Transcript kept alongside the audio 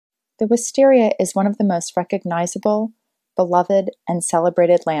The Wisteria is one of the most recognizable, beloved, and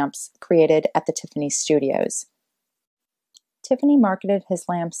celebrated lamps created at the Tiffany studios. Tiffany marketed his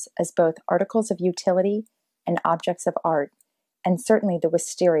lamps as both articles of utility and objects of art, and certainly the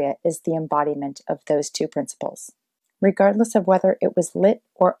Wisteria is the embodiment of those two principles. Regardless of whether it was lit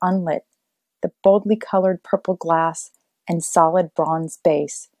or unlit, the boldly colored purple glass and solid bronze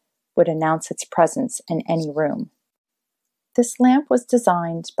base would announce its presence in any room. This lamp was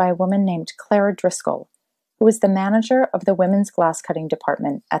designed by a woman named Clara Driscoll, who was the manager of the women's glass cutting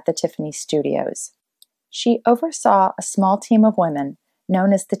department at the Tiffany studios. She oversaw a small team of women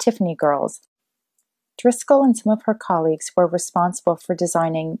known as the Tiffany Girls. Driscoll and some of her colleagues were responsible for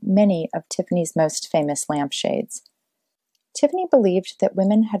designing many of Tiffany's most famous lampshades. Tiffany believed that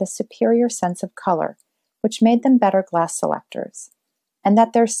women had a superior sense of color, which made them better glass selectors, and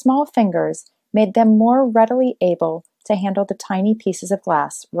that their small fingers made them more readily able to handle the tiny pieces of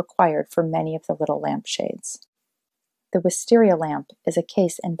glass required for many of the little lampshades. The Wisteria lamp is a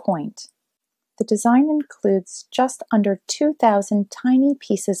case in point. The design includes just under 2,000 tiny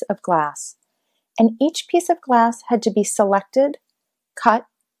pieces of glass, and each piece of glass had to be selected, cut,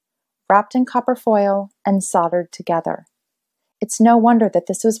 wrapped in copper foil, and soldered together. It's no wonder that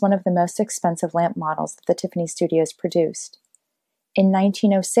this was one of the most expensive lamp models that the Tiffany studios produced. In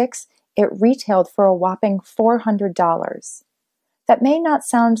 1906, it retailed for a whopping $400. That may not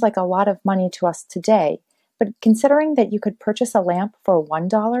sound like a lot of money to us today, but considering that you could purchase a lamp for $1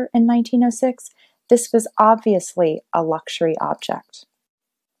 in 1906, this was obviously a luxury object.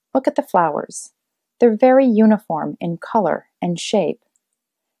 Look at the flowers. They're very uniform in color and shape.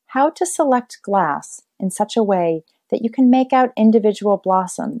 How to select glass in such a way that you can make out individual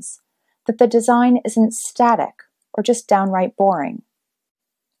blossoms, that the design isn't static or just downright boring.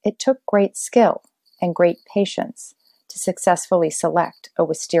 It took great skill and great patience to successfully select a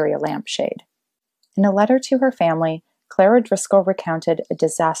Wisteria lampshade. In a letter to her family, Clara Driscoll recounted a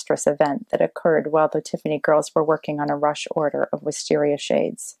disastrous event that occurred while the Tiffany girls were working on a rush order of Wisteria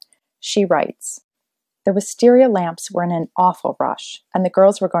shades. She writes, "The Wisteria lamps were in an awful rush, and the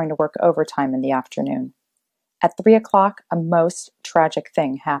girls were going to work overtime in the afternoon. At 3 o'clock, a most tragic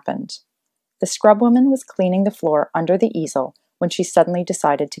thing happened. The scrub woman was cleaning the floor under the easel when she suddenly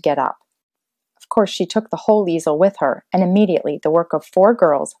decided to get up. Of course, she took the whole easel with her, and immediately the work of 4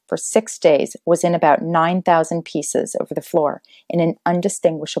 girls for 6 days was in about 9,000 pieces over the floor in an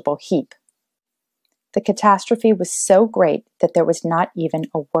undistinguishable heap. The catastrophe was so great that there was not even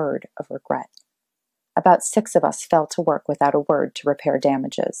a word of regret. About 6 of us fell to work without a word to repair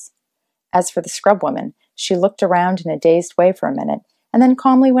damages. As for the scrub woman, she looked around in a dazed way for a minute, and then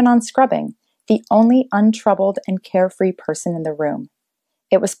calmly went on scrubbing, the only untroubled and carefree person in the room.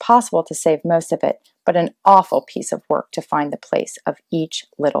 It was possible to save most of it, but an awful piece of work to find the place of each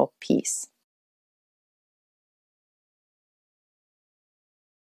little piece."